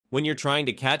When you're trying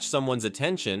to catch someone's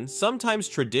attention, sometimes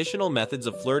traditional methods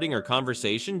of flirting or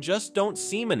conversation just don't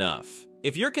seem enough.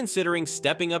 If you're considering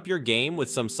stepping up your game with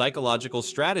some psychological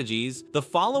strategies, the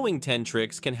following 10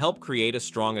 tricks can help create a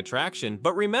strong attraction.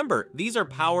 But remember, these are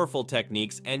powerful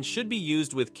techniques and should be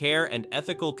used with care and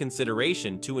ethical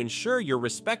consideration to ensure you're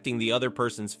respecting the other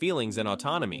person's feelings and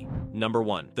autonomy. Number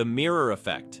 1. The mirror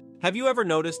effect. Have you ever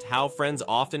noticed how friends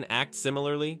often act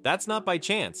similarly? That's not by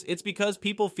chance, it's because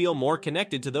people feel more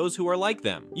connected to those who are like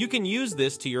them. You can use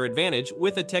this to your advantage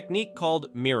with a technique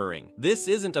called mirroring. This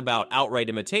isn't about outright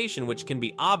imitation, which can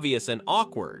be obvious and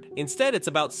awkward. Instead, it's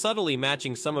about subtly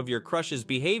matching some of your crush's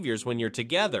behaviors when you're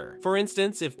together. For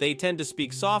instance, if they tend to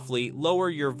speak softly, lower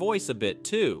your voice a bit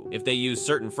too. If they use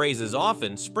certain phrases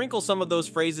often, sprinkle some of those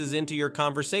phrases into your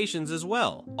conversations as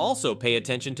well. Also, pay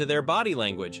attention to their body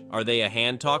language. Are they a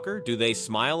hand talker? Do they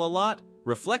smile a lot?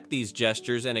 Reflect these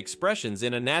gestures and expressions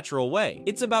in a natural way.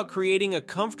 It's about creating a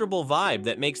comfortable vibe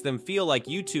that makes them feel like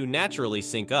you two naturally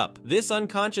sync up. This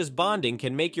unconscious bonding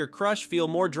can make your crush feel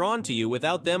more drawn to you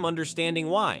without them understanding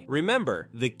why. Remember,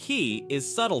 the key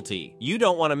is subtlety. You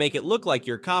don't want to make it look like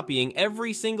you're copying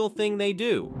every single thing they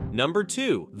do. Number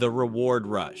 2, the reward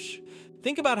rush.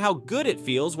 Think about how good it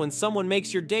feels when someone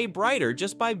makes your day brighter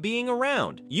just by being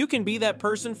around. You can be that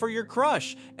person for your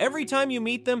crush. Every time you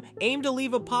meet them, aim to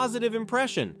leave a positive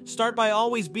impression. Start by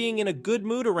always being in a good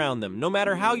mood around them, no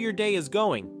matter how your day is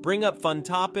going. Bring up fun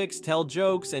topics, tell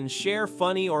jokes, and share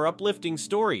funny or uplifting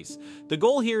stories. The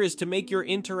goal here is to make your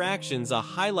interactions a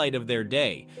highlight of their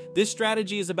day. This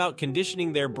strategy is about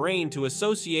conditioning their brain to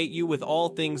associate you with all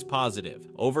things positive.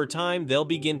 Over time, they'll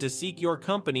begin to seek your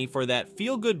company for that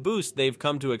feel-good boost they've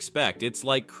come to expect. It's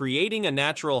like creating a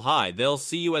natural high. They'll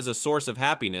see you as a source of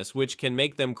happiness, which can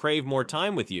make them crave more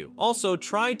time with you. Also,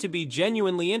 try to be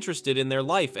genuinely interested in their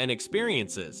life and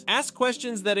experiences. Ask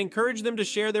questions that encourage them to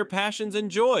share their passions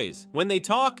and joys. When they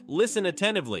talk, listen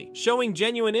attentively. Showing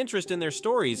genuine interest in their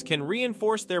stories can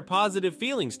reinforce their positive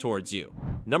feelings towards you.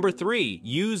 Number 3,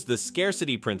 use the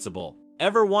scarcity principle.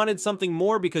 Ever wanted something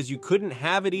more because you couldn't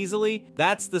have it easily?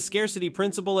 That's the scarcity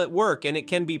principle at work, and it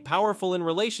can be powerful in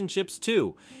relationships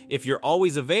too. If you're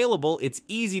always available, it's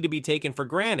easy to be taken for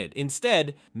granted.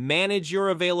 Instead, manage your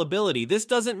availability. This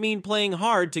doesn't mean playing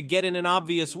hard to get in an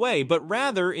obvious way, but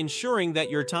rather ensuring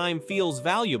that your time feels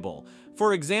valuable.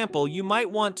 For example, you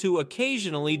might want to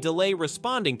occasionally delay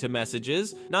responding to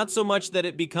messages, not so much that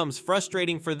it becomes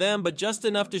frustrating for them, but just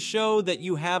enough to show that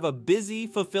you have a busy,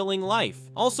 fulfilling life.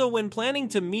 Also, when planning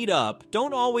to meet up,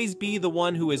 don't always be the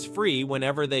one who is free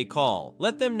whenever they call.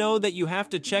 Let them know that you have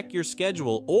to check your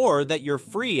schedule or that you're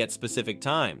free at specific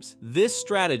times. This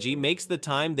strategy makes the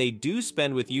time they do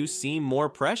spend with you seem more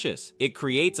precious. It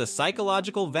creates a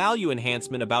psychological value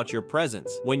enhancement about your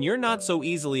presence. When you're not so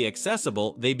easily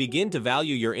accessible, they begin to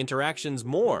value your interactions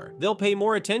more. They'll pay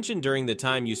more attention during the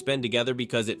time you spend together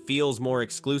because it feels more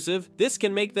exclusive. This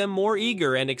can make them more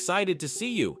eager and excited to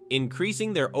see you,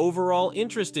 increasing their overall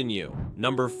interest in you.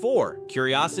 Number 4,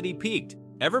 curiosity piqued.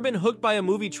 Ever been hooked by a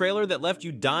movie trailer that left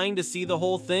you dying to see the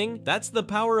whole thing? That's the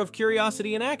power of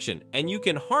curiosity in action, and you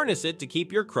can harness it to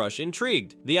keep your crush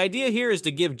intrigued. The idea here is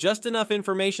to give just enough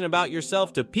information about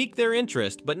yourself to pique their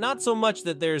interest, but not so much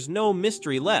that there's no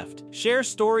mystery left. Share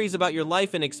stories about your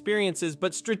life and experiences,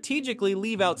 but strategically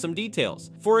leave out some details.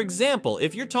 For example,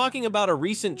 if you're talking about a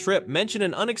recent trip, mention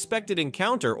an unexpected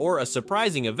encounter or a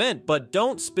surprising event, but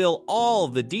don't spill all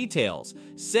the details.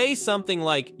 Say something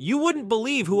like, "You wouldn't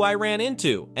believe who I ran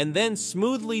into," and then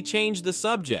smoothly change the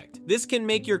subject. This can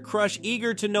make your crush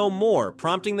eager to know more,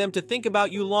 prompting them to think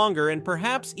about you longer and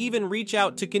perhaps even reach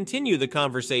out to continue the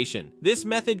conversation. This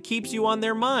method keeps you on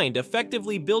their mind,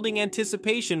 effectively building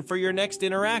anticipation for your next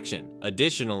interaction.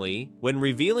 Additionally, when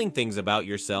revealing things about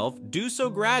yourself, do so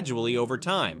gradually over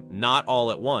time, not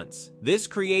all at once. This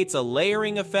creates a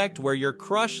layering effect where your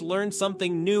crush learns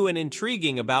something new and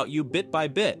intriguing about you bit by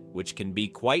bit, which can be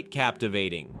quite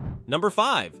captivating. Number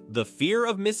 5, the fear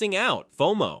of missing out,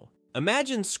 FOMO.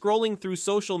 Imagine scrolling through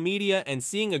social media and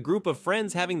seeing a group of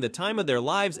friends having the time of their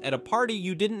lives at a party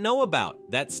you didn't know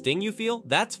about. That sting you feel?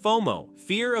 That's FOMO,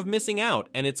 fear of missing out,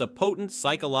 and it's a potent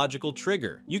psychological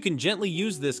trigger. You can gently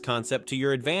use this concept to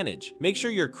your advantage. Make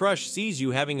sure your crush sees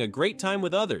you having a great time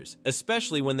with others,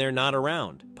 especially when they're not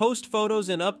around. Post photos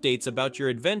and updates about your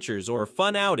adventures or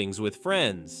fun outings with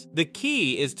friends. The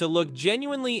key is to look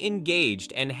genuinely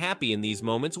engaged and happy in these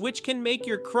moments, which can make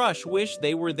your crush wish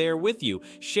they were there with you,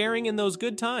 sharing sharing in those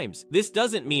good times. This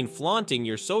doesn't mean flaunting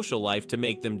your social life to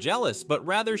make them jealous, but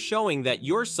rather showing that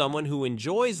you're someone who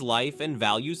enjoys life and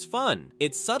values fun.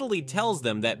 It subtly tells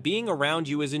them that being around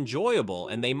you is enjoyable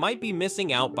and they might be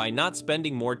missing out by not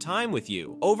spending more time with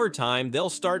you. Over time, they'll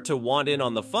start to want in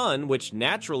on the fun, which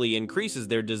naturally increases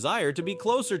their desire to be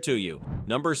closer to you.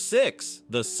 Number 6,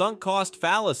 the sunk cost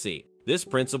fallacy. This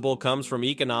principle comes from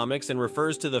economics and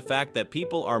refers to the fact that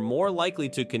people are more likely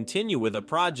to continue with a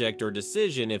project or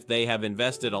decision if they have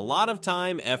invested a lot of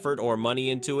time, effort, or money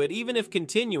into it, even if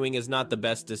continuing is not the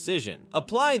best decision.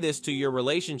 Apply this to your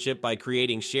relationship by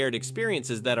creating shared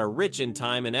experiences that are rich in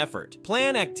time and effort.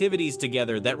 Plan activities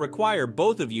together that require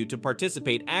both of you to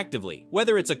participate actively.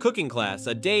 Whether it's a cooking class,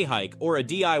 a day hike, or a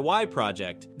DIY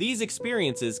project, these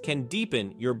experiences can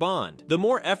deepen your bond. The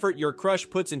more effort your crush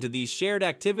puts into these shared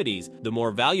activities, the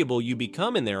more valuable you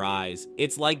become in their eyes.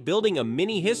 It's like building a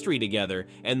mini history together,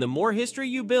 and the more history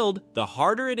you build, the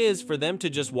harder it is for them to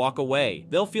just walk away.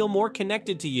 They'll feel more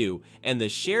connected to you, and the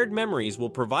shared memories will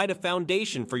provide a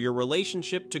foundation for your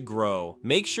relationship to grow.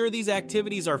 Make sure these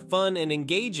activities are fun and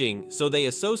engaging so they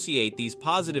associate these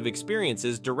positive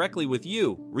experiences directly with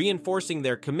you, reinforcing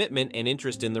their commitment and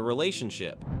interest in the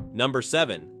relationship. Number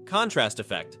 7, contrast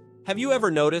effect. Have you ever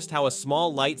noticed how a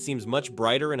small light seems much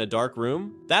brighter in a dark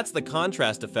room? That's the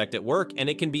contrast effect at work, and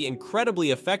it can be incredibly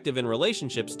effective in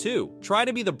relationships too. Try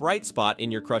to be the bright spot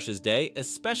in your crush's day,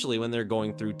 especially when they're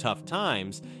going through tough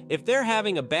times. If they're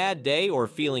having a bad day or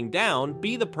feeling down,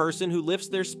 be the person who lifts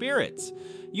their spirits.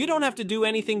 You don't have to do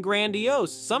anything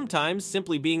grandiose. Sometimes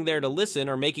simply being there to listen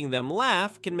or making them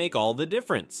laugh can make all the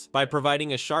difference. By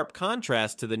providing a sharp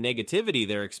contrast to the negativity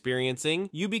they're experiencing,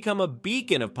 you become a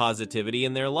beacon of positivity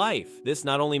in their life. This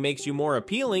not only makes you more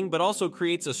appealing, but also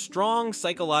creates a strong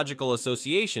psychological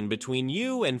association between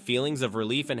you and feelings of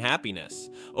relief and happiness.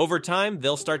 Over time,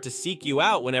 they'll start to seek you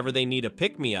out whenever they need a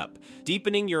pick-me-up,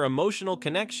 deepening your emotional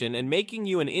connection and making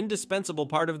you an indispensable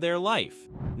part of their life.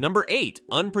 Number 8,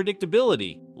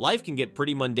 unpredictability. Life can get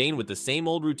pretty mundane with the same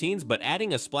old routines, but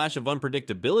adding a splash of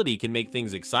unpredictability can make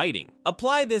things exciting.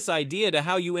 Apply this idea to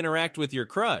how you interact with your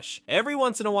crush. Every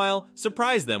once in a while,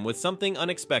 surprise them with something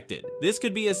unexpected. This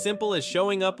could be as simple as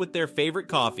showing up with their favorite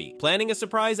coffee, planning a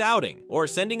surprise outing, or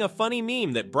sending a funny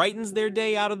meme that brightens their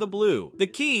day out of the blue. The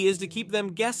key is to keep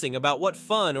them guessing about what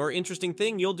fun or interesting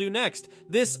thing you'll do next.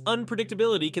 This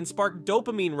unpredictability can spark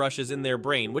dopamine rushes in their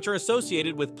brain, which are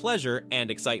associated with pleasure and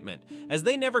excitement. As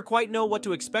they never quite know what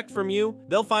to expect from you,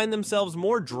 they'll find themselves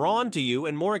more drawn to you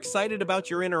and more excited about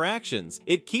your interactions.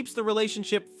 It keeps the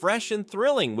relationship fresh and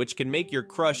thrilling, which can make your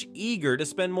crush eager to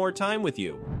spend more time with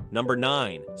you. Number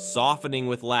 9, softening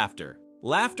with laughter.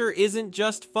 Laughter isn't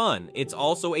just fun, it's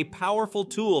also a powerful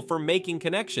tool for making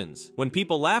connections. When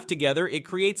people laugh together, it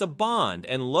creates a bond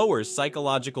and lowers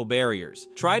psychological barriers.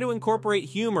 Try to incorporate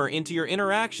humor into your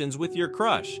interactions with your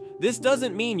crush. This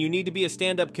doesn't mean you need to be a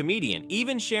stand-up comedian.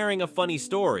 Even sharing a funny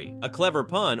story, a clever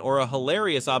pun, or a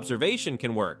hilarious observation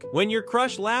can work. When your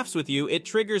crush laughs with you, it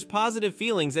triggers positive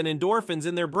feelings and endorphins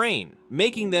in their brain,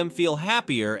 making them feel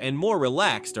happier and more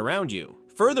relaxed around you.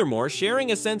 Furthermore,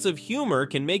 sharing a sense of humor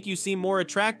can make you seem more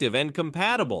attractive and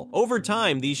compatible. Over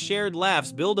time, these shared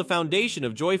laughs build a foundation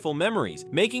of joyful memories,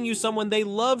 making you someone they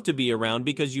love to be around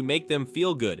because you make them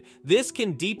feel good. This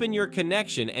can deepen your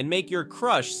connection and make your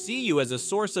crush see you as a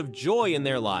source of joy in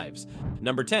their lives.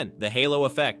 Number 10, the halo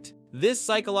effect. This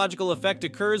psychological effect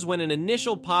occurs when an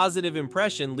initial positive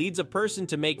impression leads a person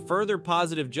to make further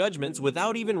positive judgments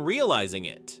without even realizing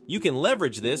it. You can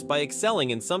leverage this by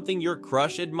excelling in something your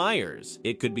crush admires.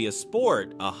 It could be a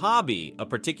sport, a hobby, a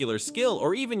particular skill,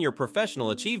 or even your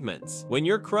professional achievements. When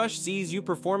your crush sees you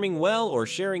performing well or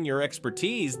sharing your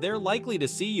expertise, they're likely to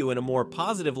see you in a more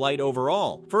positive light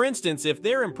overall. For instance, if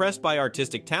they're impressed by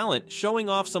artistic talent, showing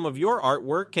off some of your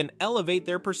artwork can elevate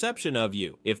their perception of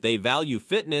you. If they value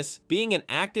fitness, being an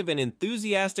active and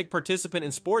enthusiastic participant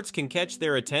in sports can catch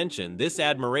their attention. This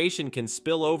admiration can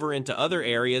spill over into other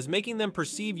areas, making them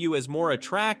perceive you as more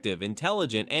attractive,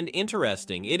 intelligent, and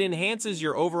interesting. It enhances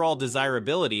your overall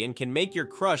desirability and can make your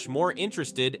crush more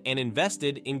interested and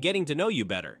invested in getting to know you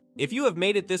better. If you have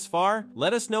made it this far,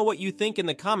 let us know what you think in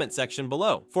the comment section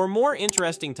below. For more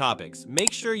interesting topics,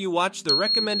 make sure you watch the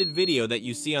recommended video that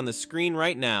you see on the screen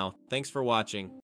right now. Thanks for watching.